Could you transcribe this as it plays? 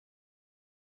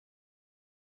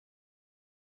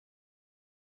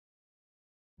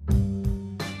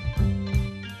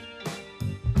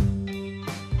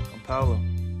Paolo.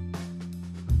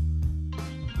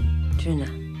 Djuna.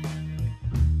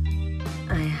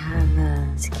 I have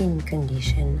a skin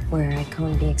condition where I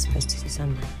can't be exposed to the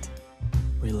sunlight.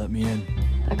 Will you let me in?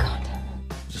 I can't.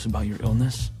 Is this about your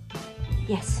illness?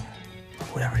 Yes.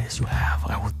 Whatever it is you have,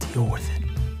 I will deal with it.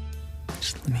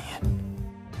 Just let me in.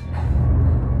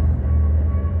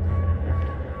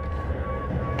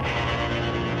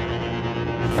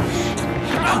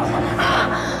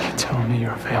 You're telling me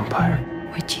you're a vampire?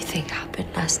 What do you think happened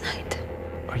last night?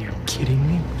 Are you kidding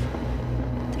me?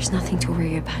 There's nothing to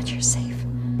worry about. You're safe.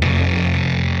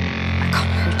 I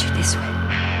can't hurt you this way.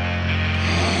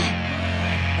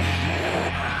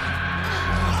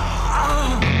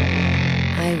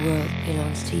 My world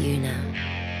belongs to you now.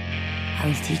 I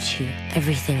will teach you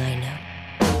everything I know.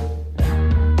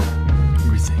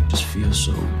 Everything just feels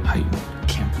so heightened. I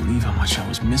can't believe how much I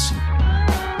was missing.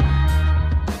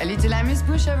 A little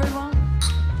amuse-bouche, everyone?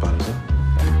 Paolo?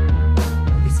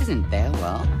 This isn't their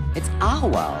world. It's our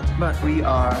world. But we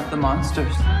are the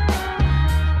monsters.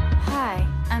 Hi,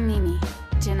 I'm Mimi,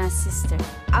 Jenna's sister.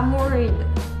 I'm worried.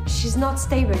 She's not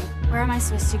stable. Where am I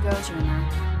supposed to go,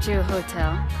 Djuna? To a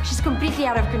hotel? She's completely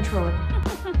out of control.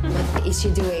 What is she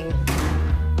doing?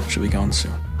 She'll be gone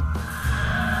soon.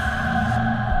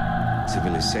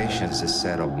 Civilization is a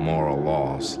set of moral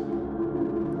laws.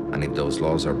 And if those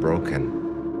laws are broken,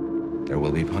 there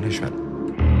will be punishment.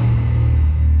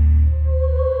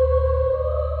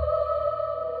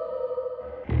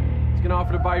 He's gonna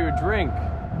offer to buy you a drink.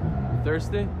 You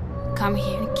thirsty? Come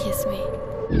here and kiss me.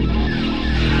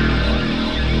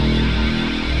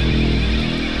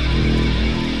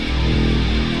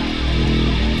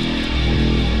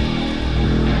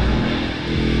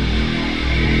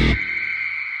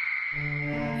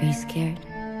 Are you scared?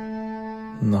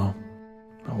 No.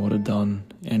 I would have done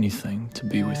anything to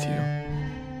be with you.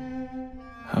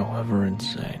 However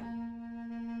insane.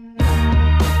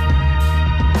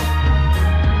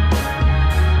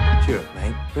 Sure,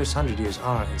 mate. First 100 years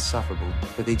are insufferable,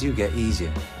 but they do get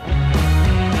easier.